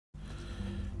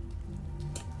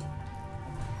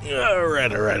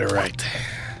Alright.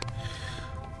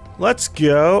 Let's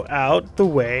go out the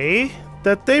way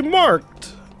that they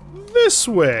marked. This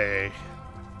way.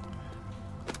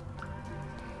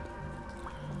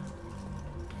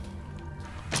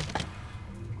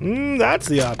 That's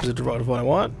the opposite of what I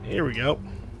want. Here we go.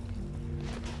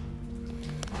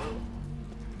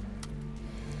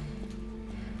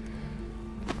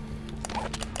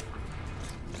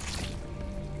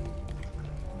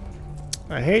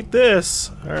 I hate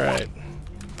this. Alright.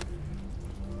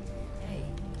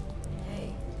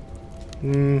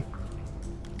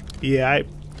 Yeah, I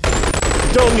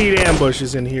don't need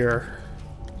ambushes in here.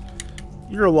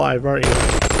 You're alive, aren't you?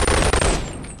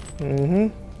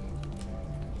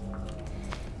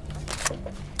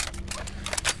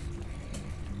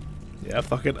 Yeah,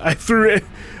 fuck it. I threw it.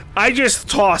 I just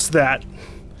tossed that.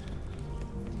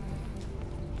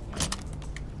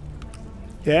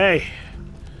 Hey.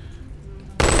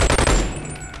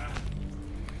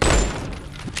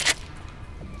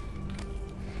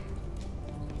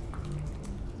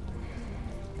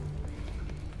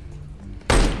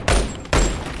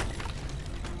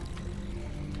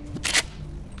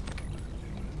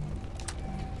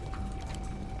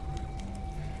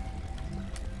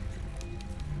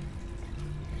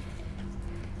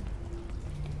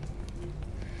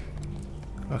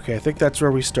 Okay, I think that's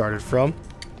where we started from.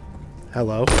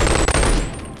 Hello.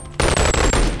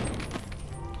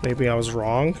 Maybe I was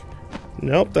wrong.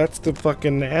 Nope, that's the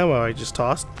fucking ammo I just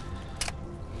tossed.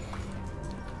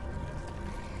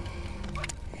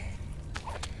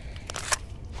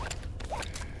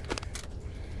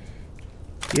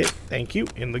 Yeah, thank you.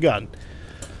 In the gun.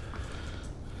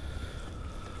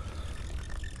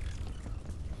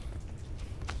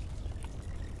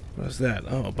 What's that?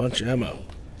 Oh, a bunch of ammo.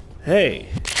 Hey,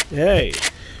 hey,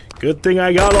 good thing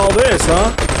I got all this,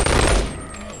 huh?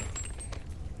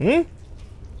 I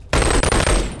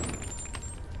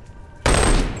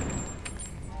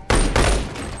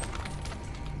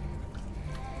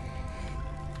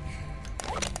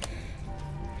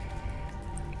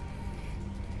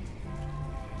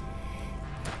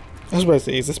was about to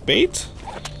say, is this bait?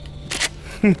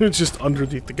 It's just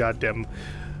underneath the goddamn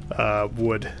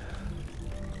wood.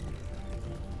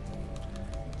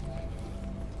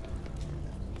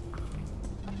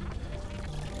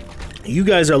 You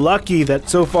guys are lucky that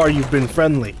so far you've been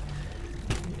friendly.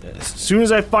 As soon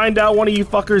as I find out one of you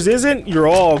fuckers isn't, you're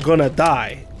all gonna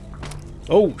die.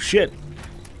 Oh, shit.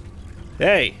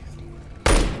 Hey.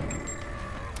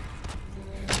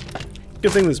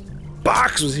 Good thing this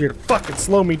box was here to fucking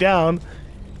slow me down.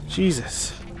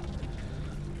 Jesus.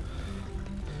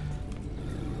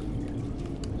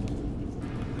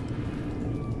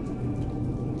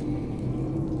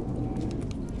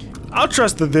 I'll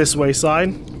trust the this way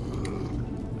sign.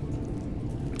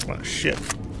 Oh, shit.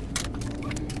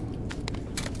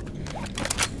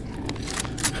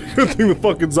 Good thing the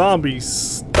fucking zombie's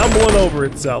stumbling over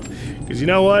itself. Because you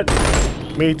know what?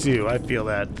 Me too, I feel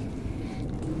that.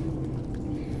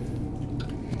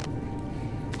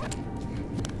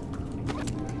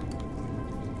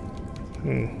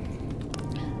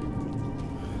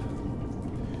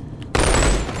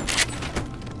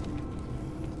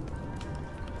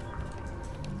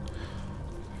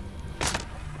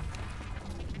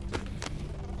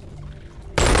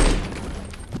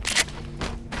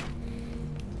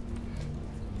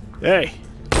 Hey.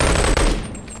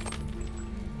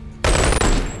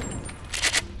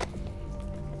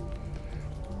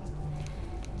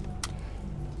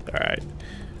 Alright.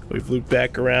 We've looped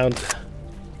back around.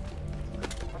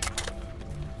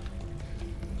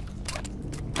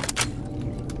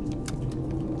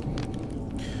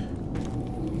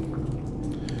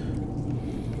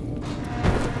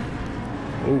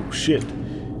 Oh, shit.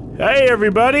 Hey,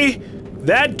 everybody!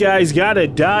 That guy's gotta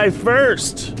die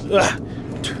first! Ugh.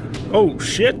 Oh,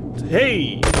 shit.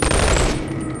 Hey!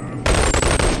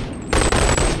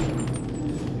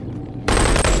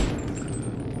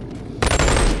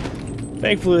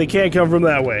 Thankfully, they can't come from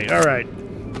that way. Alright.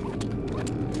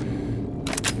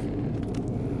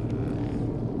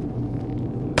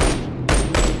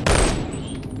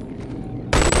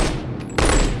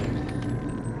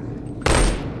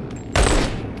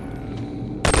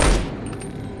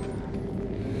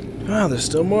 Wow, there's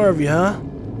still more of you, huh?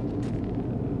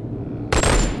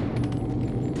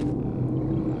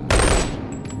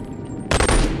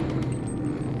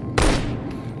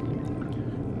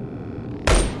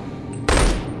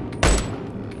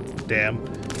 Damn.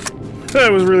 I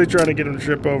was really trying to get him to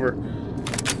trip over.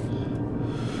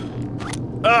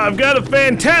 I've got a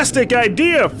fantastic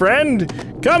idea,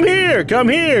 friend! Come here, come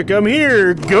here, come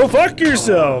here! Go fuck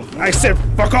yourself! I said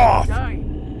fuck off!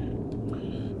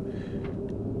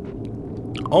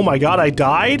 Oh my god, I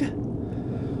died?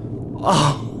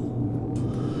 Oh.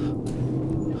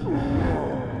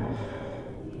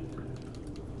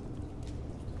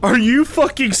 Are you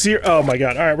fucking serious? Oh my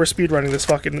god. Alright, we're speedrunning this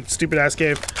fucking stupid ass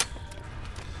game.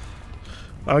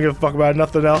 I don't give a fuck about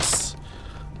nothing else.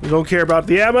 We don't care about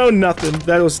the ammo, nothing.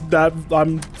 That was that.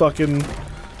 I'm fucking.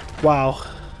 Wow.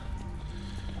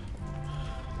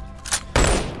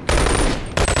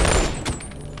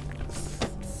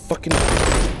 Fucking.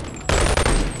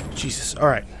 Jesus.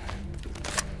 Alright.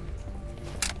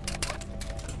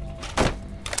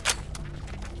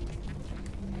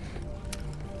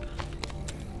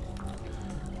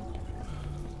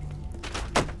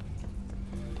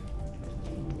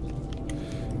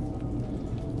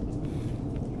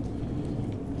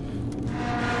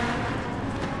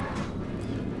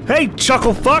 Hey,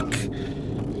 chuckle fuck!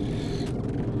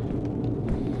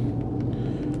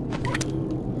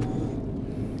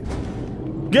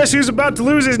 Guess who's about to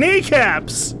lose his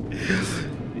kneecaps?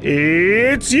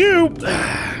 It's you!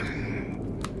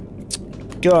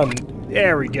 Gun.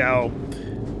 There we go.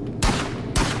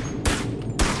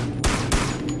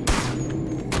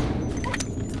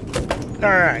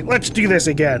 Alright, let's do this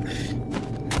again.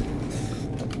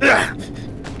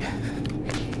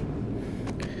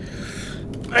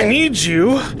 I need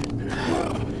you.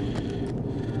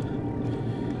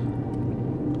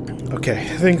 Okay,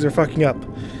 things are fucking up.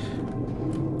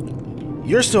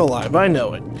 You're still alive, I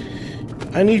know it.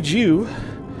 I need you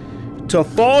to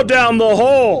fall down the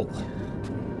hole.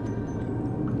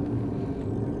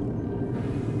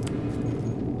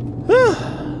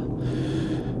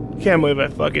 Can't believe I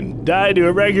fucking died to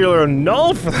a regular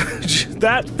null for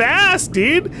that fast,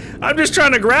 dude. I'm just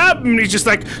trying to grab him and he's just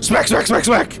like, smack, smack, smack,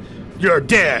 smack. You're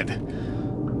dead.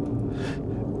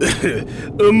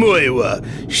 Omoewa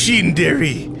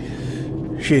Shinderi.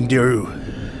 Shinderu.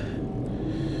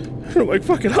 I'm like,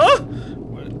 fucking, huh?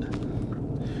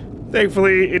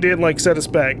 Thankfully, it didn't, like, set us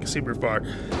back super far.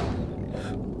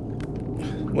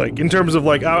 Like, in terms of,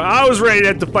 like, I was ready to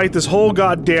have to fight this whole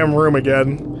goddamn room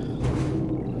again.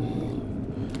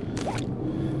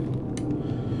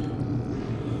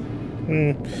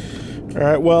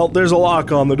 Alright, well, there's a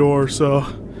lock on the door, so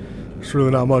there's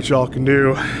really not much y'all can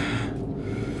do.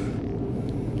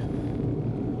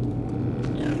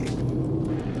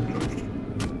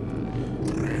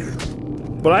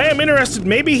 But I am interested,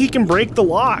 maybe he can break the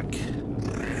lock.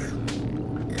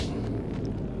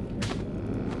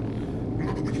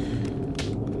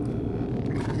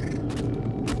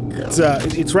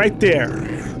 It's right there.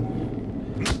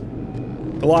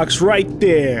 The lock's right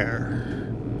there.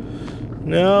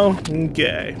 No?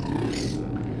 Okay.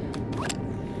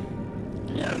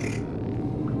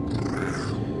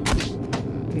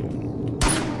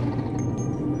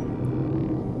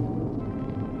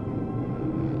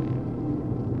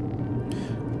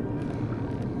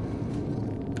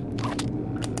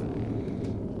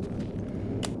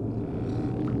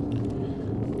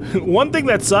 One thing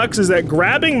that sucks is that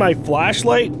grabbing my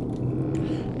flashlight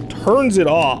turns it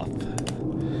off.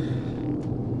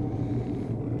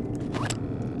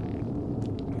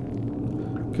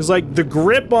 Because, like, the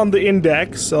grip on the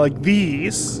index, so like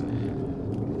these,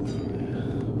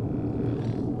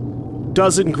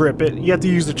 doesn't grip it. You have to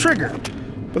use the trigger.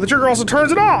 But the trigger also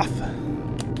turns it off.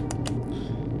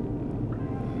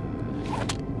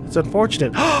 It's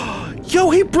unfortunate. Yo,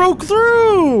 he broke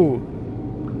through!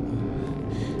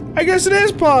 I guess it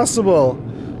is possible.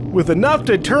 With enough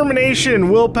determination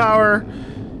and willpower,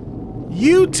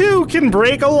 you too can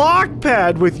break a lock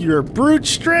pad with your brute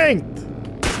strength.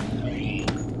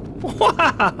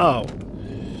 Wow!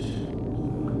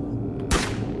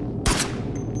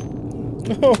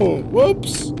 Oh,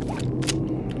 whoops.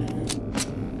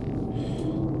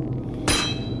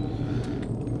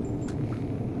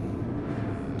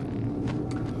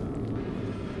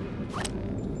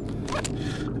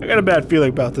 I got a bad feeling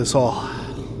about this all.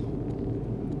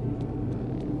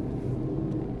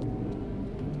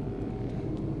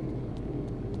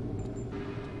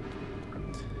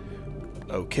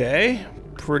 Okay,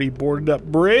 pretty boarded up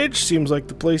bridge. Seems like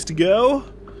the place to go.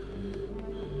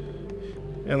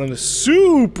 And then a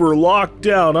super locked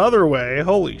down other way.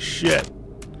 Holy shit.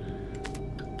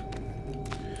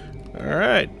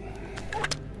 Alright.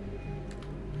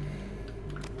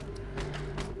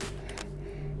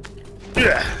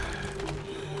 Yeah.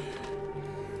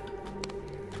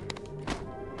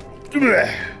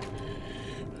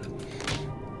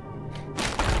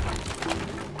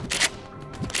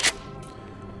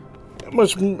 How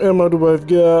much ammo do I've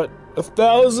got?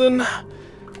 1,000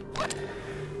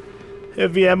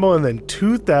 heavy ammo and then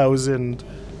 2,000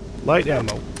 light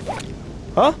ammo.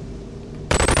 Huh?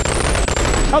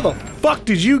 How the fuck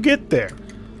did you get there?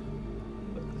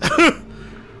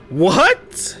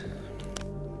 What?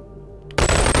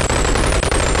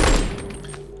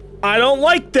 I don't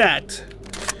like that.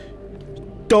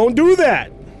 Don't do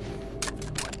that.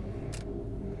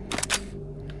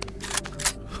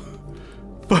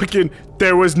 Fucking,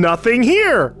 there was nothing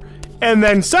here. And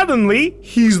then suddenly,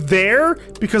 he's there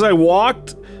because I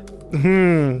walked.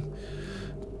 You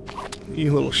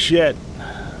little shit.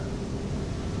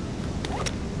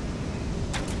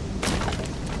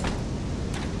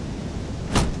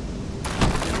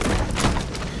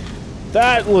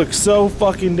 That looks so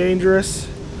fucking dangerous.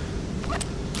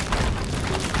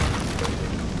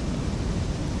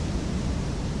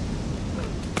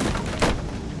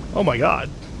 Oh my god.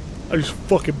 I just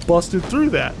fucking busted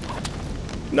through that.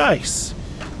 Nice.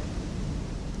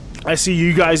 I see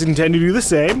you guys intend to do the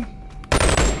same.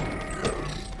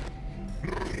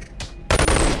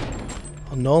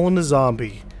 A null and a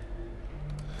zombie.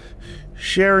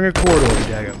 Sharing a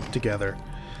corridor together.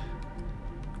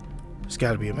 There's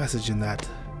gotta be a message in that.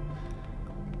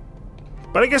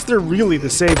 But I guess they're really the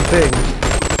same thing.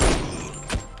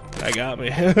 That got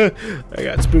me. I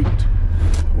got spooked.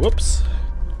 Whoops.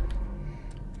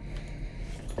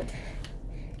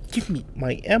 Give me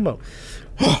my ammo.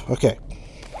 Okay.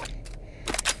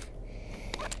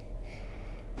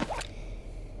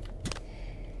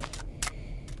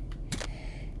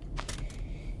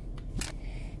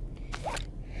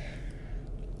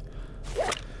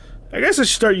 I guess I should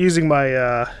start using my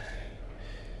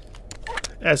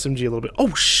SMG a little bit.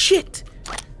 Oh shit!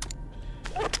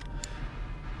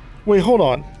 Wait, hold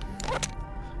on.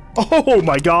 Oh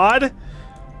my god!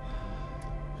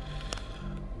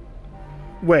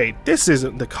 Wait, this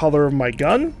isn't the color of my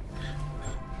gun?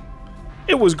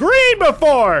 It was green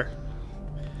before!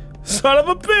 Son of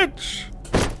a bitch!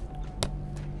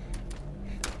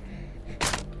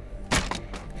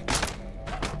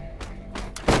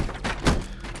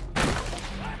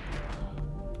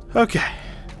 Okay.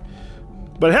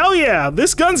 But hell yeah,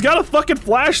 this gun's got a fucking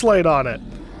flashlight on it.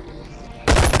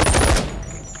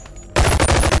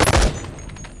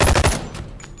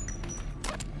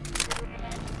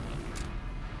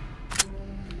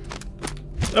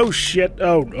 Oh shit,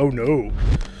 oh no.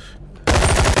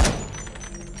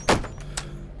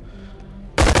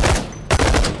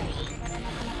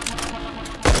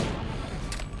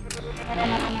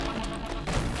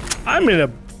 I'm in a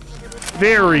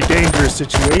very dangerous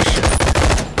situation.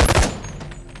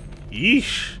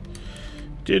 Yeesh.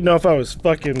 Didn't know if I was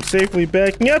fucking safely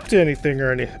backing up to anything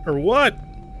or what.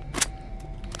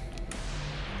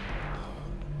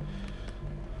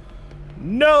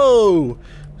 No!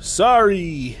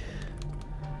 Sorry.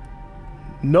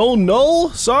 No null?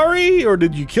 Sorry? Or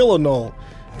did you kill a null?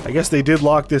 I guess they did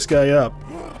lock this guy up.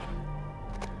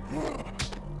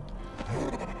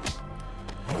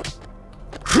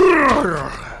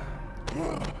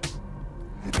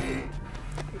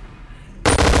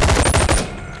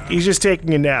 He's just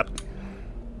taking a nap.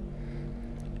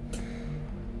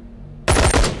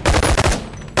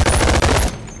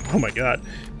 Oh my god.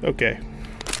 Okay.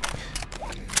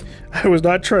 I was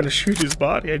not trying to shoot his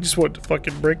body, I just wanted to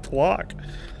fucking break the lock.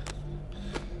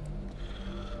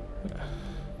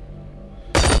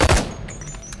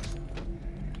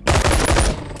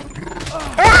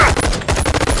 Ah!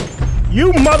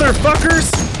 You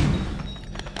motherfuckers!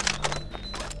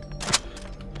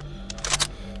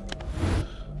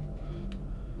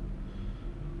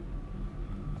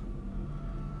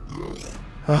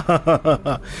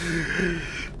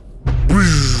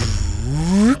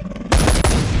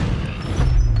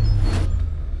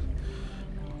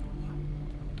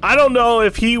 I don't know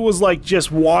if he was like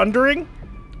just wandering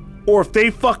or if they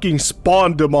fucking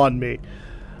spawned him on me.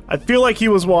 I feel like he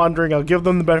was wandering. I'll give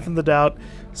them the benefit of the doubt.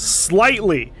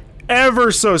 Slightly.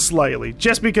 Ever so slightly.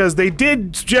 Just because they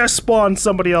did just spawn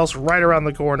somebody else right around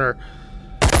the corner.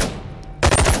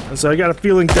 And so I got a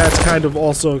feeling that's kind of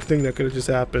also a thing that could have just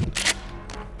happened.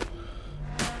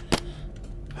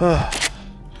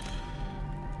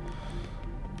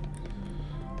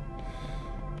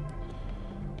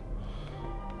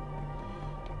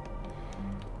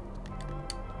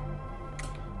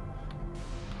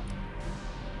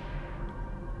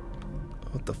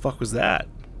 What the fuck was that?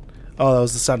 Oh, that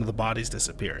was the sound of the bodies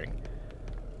disappearing.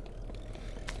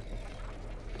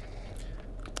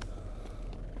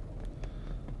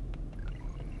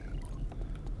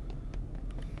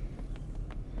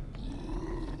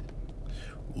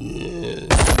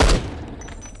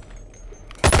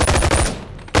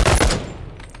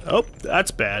 Oh, that's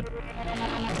bad.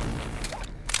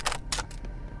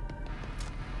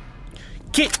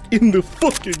 Get in the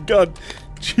fucking gun!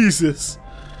 Jesus.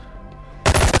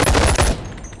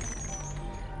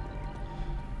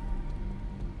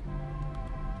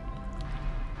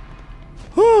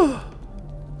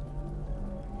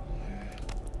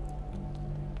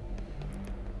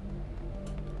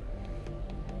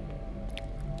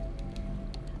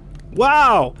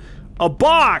 Wow! A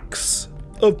box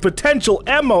of potential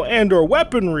ammo and or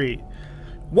weaponry.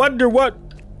 Wonder what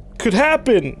could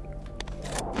happen.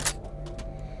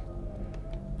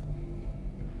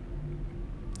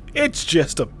 It's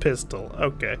just a pistol.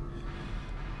 Okay.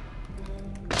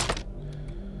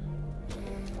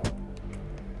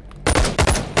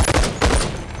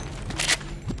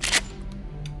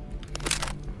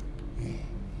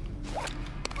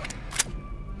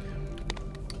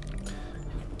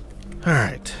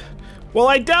 Alright. Well,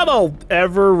 I doubt I'll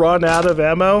ever run out of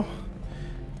ammo.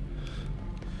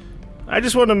 I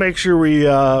just want to make sure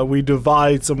we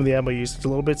divide some of the ammo usage a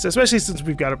little bit, especially since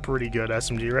we've got a pretty good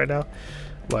SMG right now.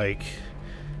 Like,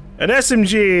 an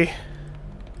SMG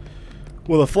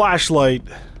with a flashlight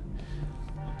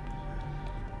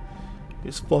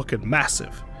is fucking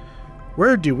massive.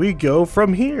 Where do we go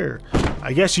from here?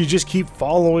 I guess you just keep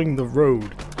following the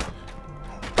road.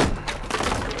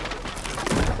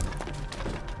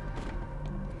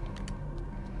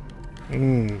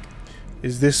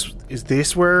 Is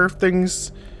this where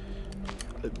things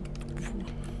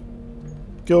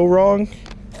go wrong?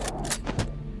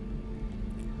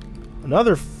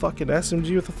 Another fucking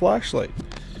SMG with a flashlight.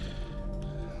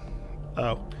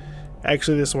 Oh.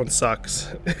 Actually, this one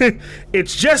sucks.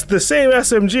 It's just the same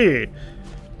SMG,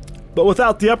 but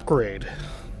without the upgrade.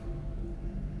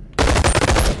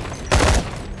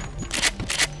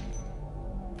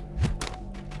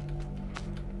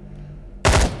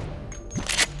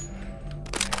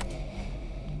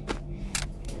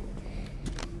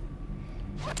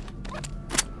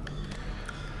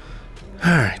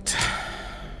 All right.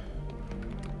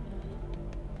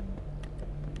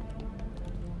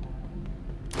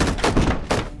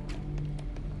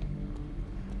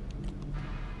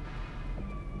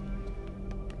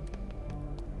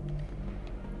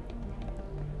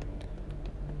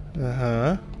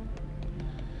 Uh-huh.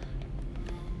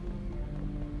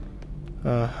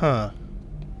 Uh-huh.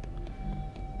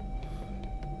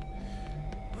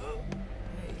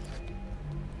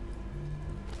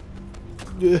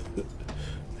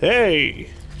 Hey!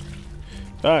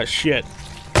 Ah, shit.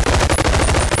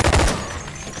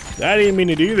 I didn't mean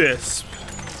to do this.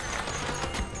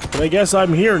 But I guess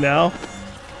I'm here now.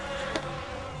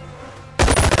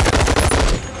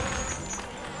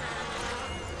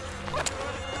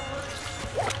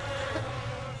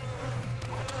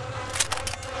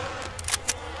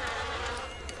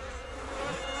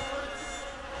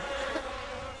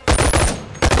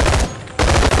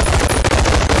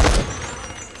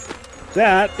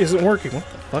 That isn't working. What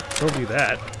the fuck? Don't do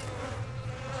that.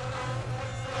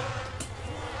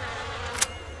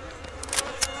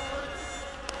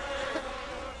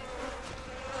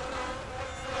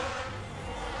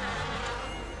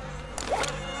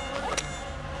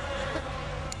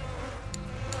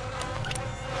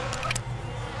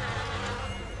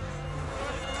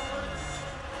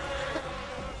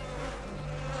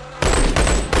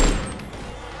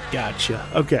 Gotcha.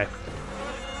 Okay.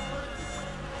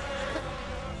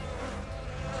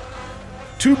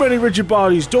 Too many rigid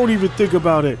bodies, don't even think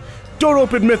about it. Don't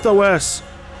open MythOS.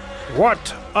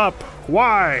 What up?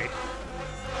 Why?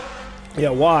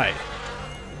 Yeah, why?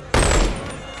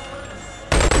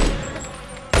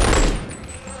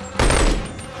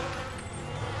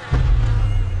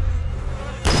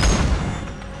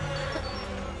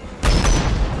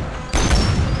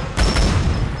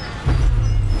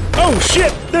 Oh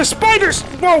shit! There's spiders!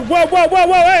 Whoa, whoa, whoa, whoa,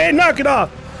 whoa! Hey, knock it off!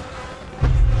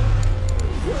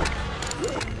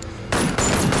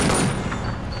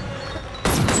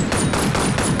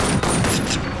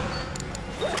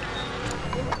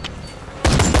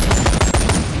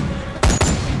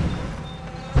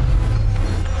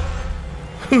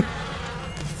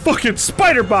 Fucking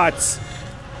spider bots!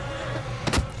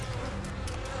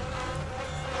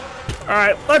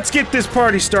 Alright, let's get this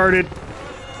party started.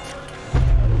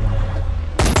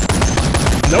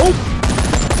 Nope.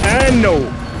 And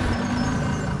no.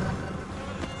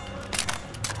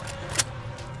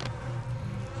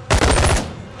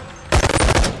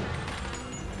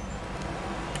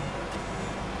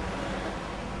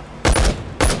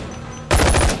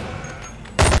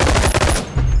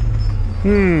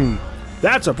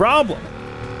 That's a problem.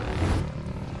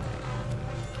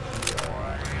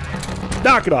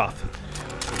 Knock it off.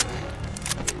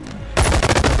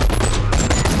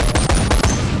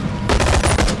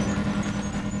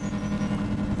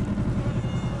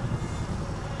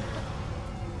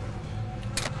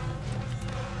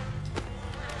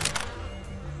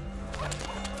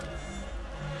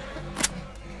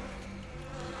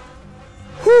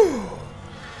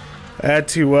 I had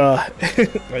to,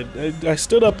 I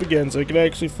stood up again so I could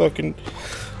actually fucking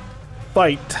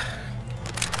fight.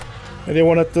 I didn't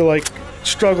want to have to, like,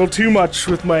 struggle too much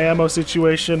with my ammo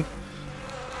situation.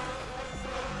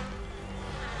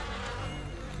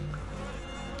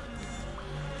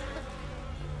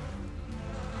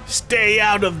 Stay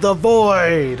out of the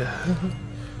void!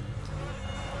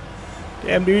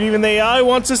 Damn, dude, even the AI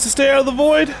wants us to stay out of the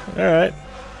void? Alright.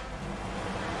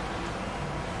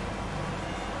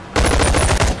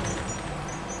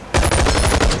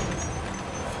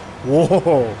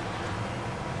 Whoa!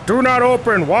 Do not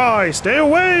open! Why? Stay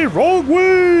away! Wrong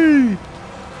way!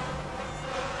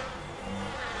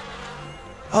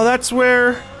 Oh, that's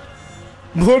where...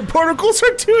 blood particles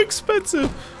are too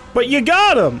expensive! But you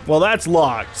got them! Well, that's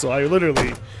locked, so I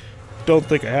literally don't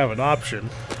think I have an option.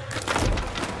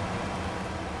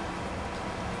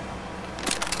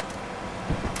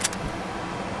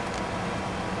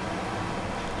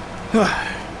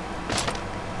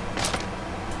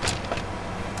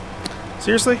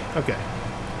 Seriously? Okay.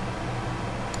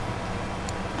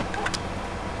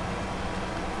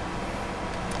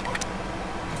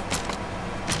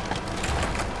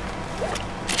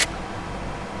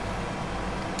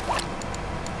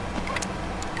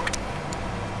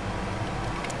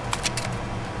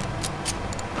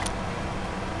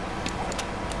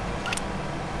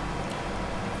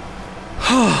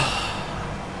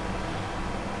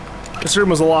 This room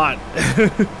was a lot.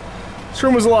 This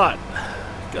room was a lot.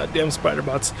 Goddamn spider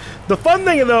bots. The fun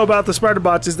thing, though, about the spider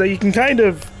bots is that you can kind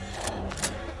of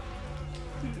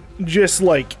just,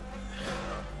 like,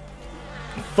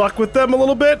 fuck with them a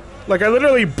little bit. Like, I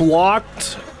literally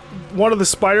blocked one of the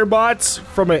spider bots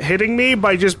from it hitting me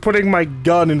by just putting my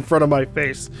gun in front of my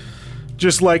face.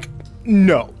 Just like,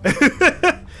 no.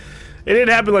 It didn't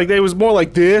happen like that. It was more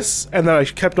like this, and then I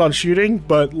kept on shooting,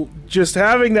 but just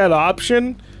having that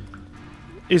option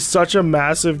is such a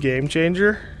massive game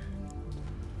changer.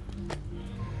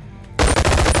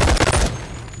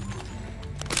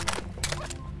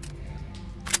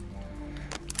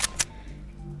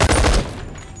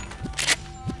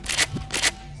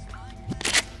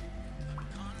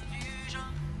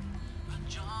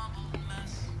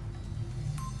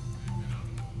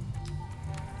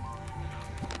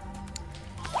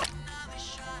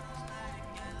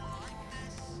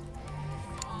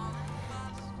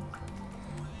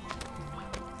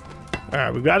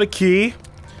 Alright, we've got a key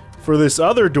for this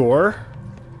other door.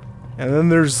 And then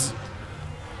there's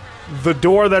the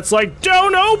door that's like,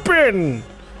 don't open!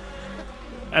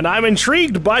 And I'm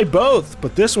intrigued by both,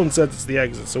 but this one says it's the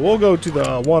exit. So we'll go to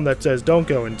the one that says don't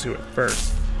go into it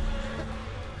first.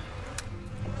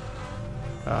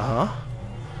 Uh-huh.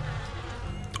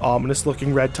 Ominous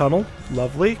looking red tunnel.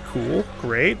 Lovely, cool,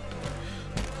 great.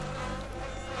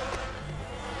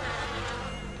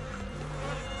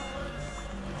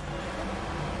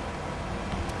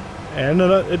 And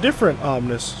a different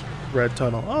ominous red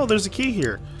tunnel. Oh, there's a key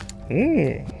here.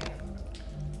 Hmm.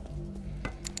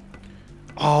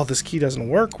 Oh, this key doesn't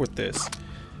work with this.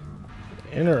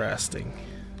 Interesting.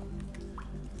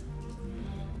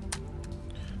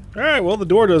 Alright, well, the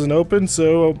door doesn't open,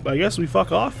 so I guess we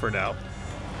fuck off for now.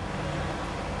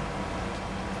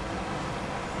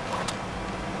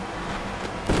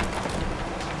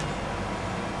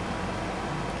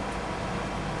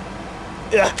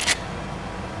 Yeah.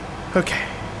 Okay.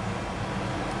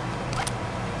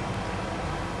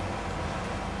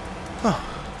 Oh.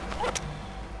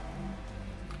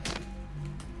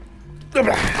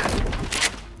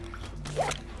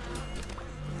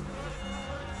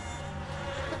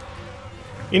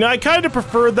 You know, I kind of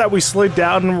preferred that we slid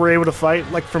down and were able to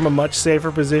fight, like, from a much safer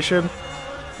position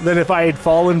than if I had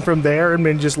fallen from there and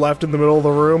been just left in the middle of the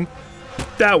room.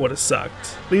 That would have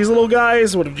sucked. These little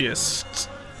guys would have just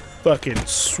fucking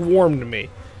swarmed me.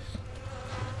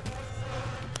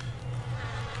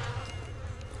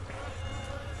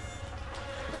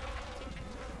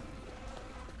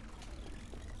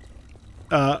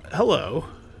 Hello.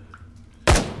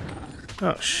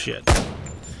 Oh, shit.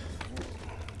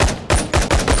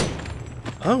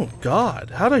 Oh,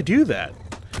 God. How'd I do that?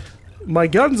 My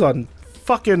gun's on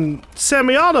fucking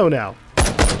semi-auto now.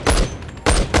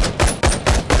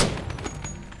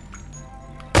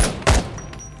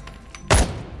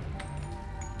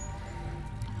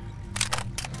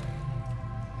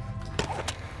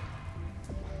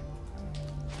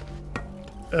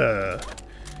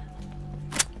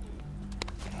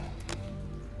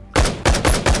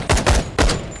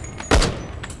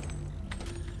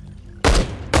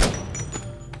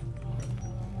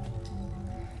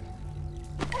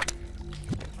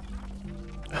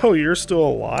 Oh, you're still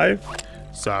alive?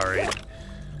 Sorry.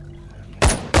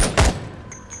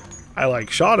 I, like,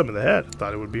 shot him in the head.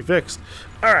 Thought it would be fixed.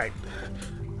 Alright.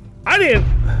 I didn't...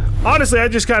 Honestly, I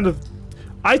just kind of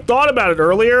I thought about it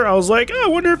earlier. I was like, oh, I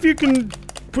wonder if you can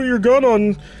put your gun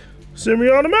on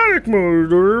semi-automatic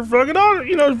mode or fucking auto,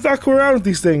 you know, fuck around with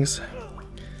these things.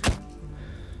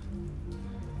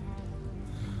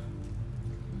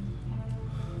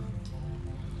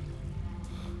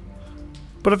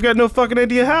 But I've got no fucking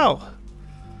idea how.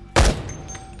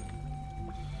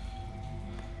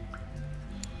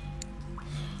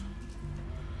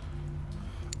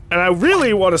 And I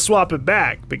really want to swap it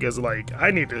back because, like,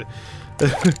 I need to...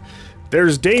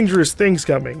 There's dangerous things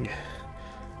coming.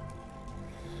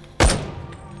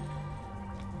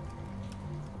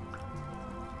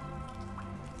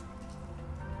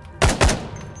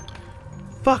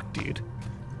 Fuck, dude.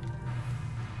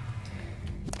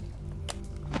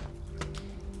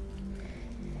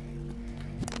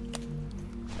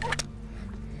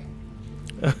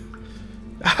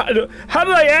 How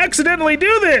did I accidentally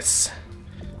do this?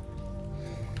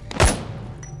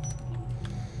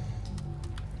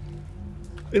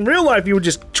 In real life, you would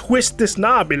just twist this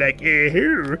knob, be like,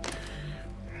 here.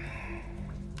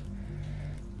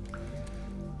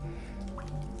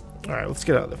 Alright, let's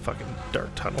get out of the fucking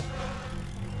dark tunnel.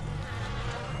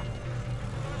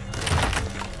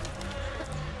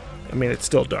 I mean, it's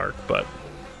still dark, but...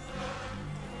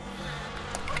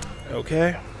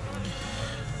 Okay.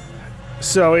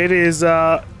 So, it is,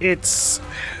 it's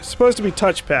supposed to be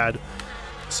touchpad,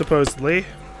 supposedly.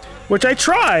 Which I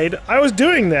tried. I was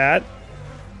doing that.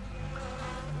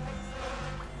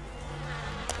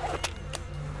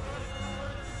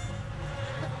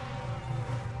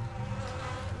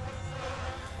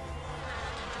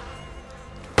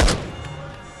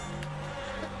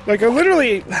 Like, I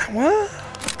literally... What?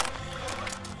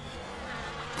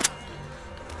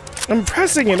 I'm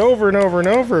pressing it over and over and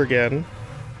over again.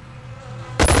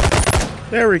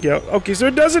 There we go. Okay, so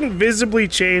it doesn't visibly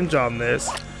change on this.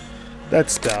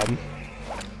 That's dumb.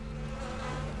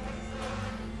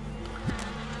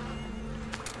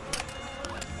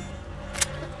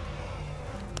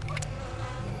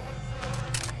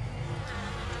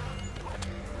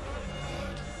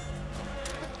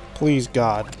 Please,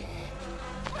 God.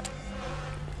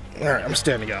 Alright, I'm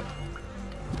standing up.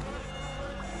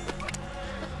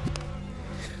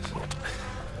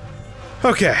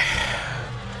 Okay.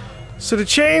 So to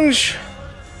change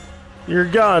your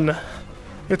gun,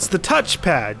 it's the touch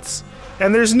pads.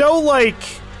 And there's no, like,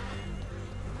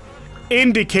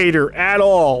 indicator at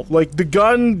all. Like, the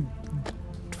gun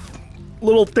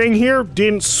little thing here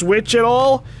didn't switch at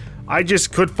all. I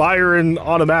just could fire in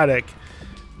automatic.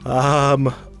 A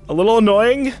little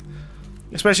annoying.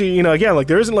 Especially, you know, again, like,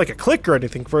 there isn't, like, a click or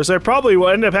anything for us. So probably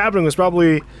what ended up happening was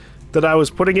probably that I was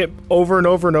putting it over and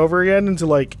over and over again into,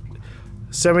 like,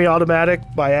 semi-automatic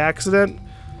by accident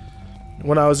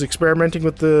when I was experimenting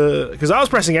with the... Because I was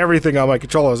pressing everything on my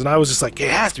controllers, and I was just like, it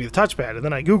has to be the touchpad. And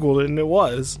then I Googled it, and it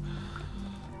was.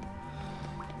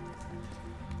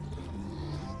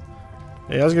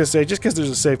 Yeah, I was going to say, just because there's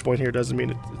a save point here doesn't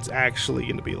mean it's actually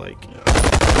going to be, like,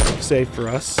 safe for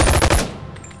us.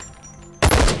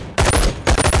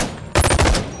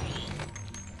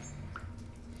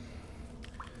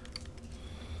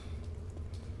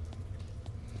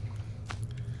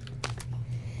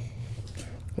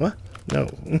 What? No.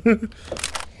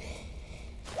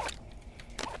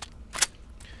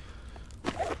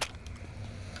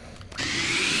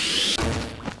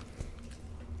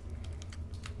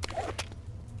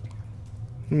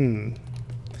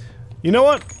 You know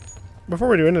what? Before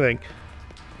we do anything,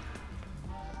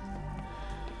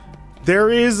 there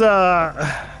is on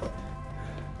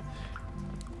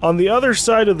the other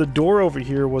side of the door over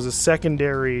here was a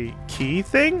secondary key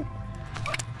thing.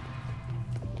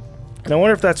 And I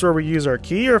wonder if that's where we use our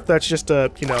key, or if that's just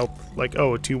a, you know, like,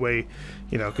 oh, a two-way,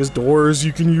 you know, because doors,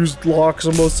 you can use locks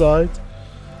on both sides.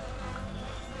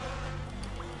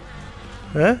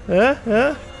 Nah.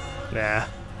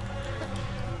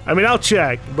 I mean, I'll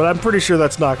check, but I'm pretty sure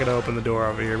that's not going to open the door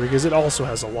over here, because it also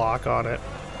has a lock on it.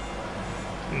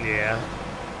 Yeah.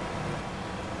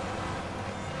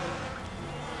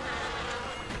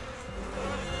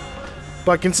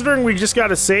 But considering we just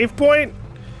got a save point,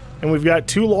 and we've got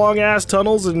two long-ass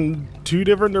tunnels in two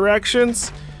different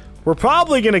directions, we're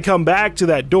probably going to come back to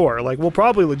that door. Like, we'll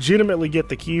probably legitimately get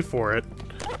the key for it.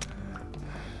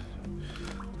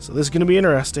 So this is going to be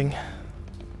interesting.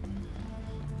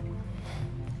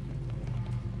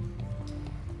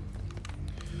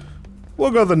 We'll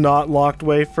go the not locked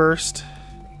way first.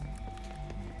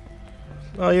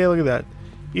 Oh yeah, look at that.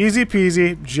 Easy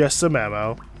peasy, just a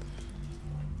memo.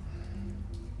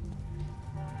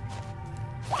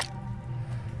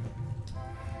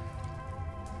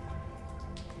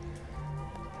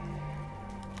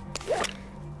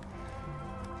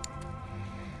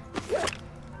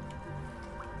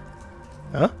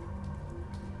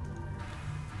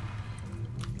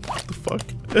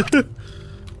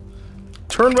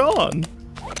 Turn on.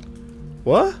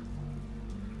 What?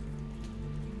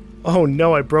 Oh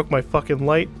no, I broke my fucking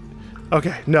light.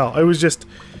 Okay, no, it was just...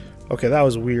 Okay, that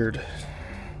was weird.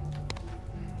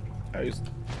 I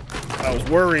was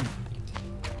worried.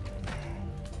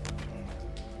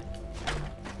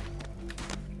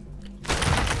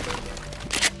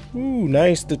 Ooh,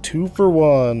 nice, the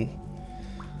 2-for-1.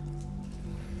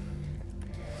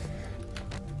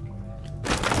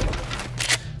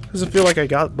 Doesn't feel like I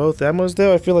got both ammos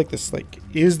though. I feel like this like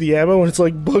is the ammo and it's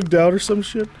like bugged out or some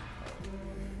shit.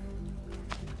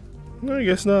 No, I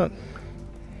guess not.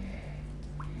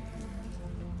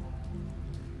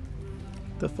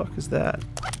 The fuck is that?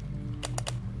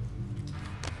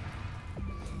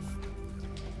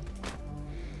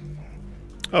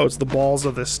 Oh, it's the balls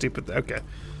of this stupid thing. Okay.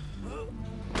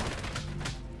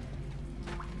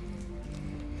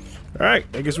 Alright,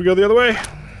 I guess we go the other way.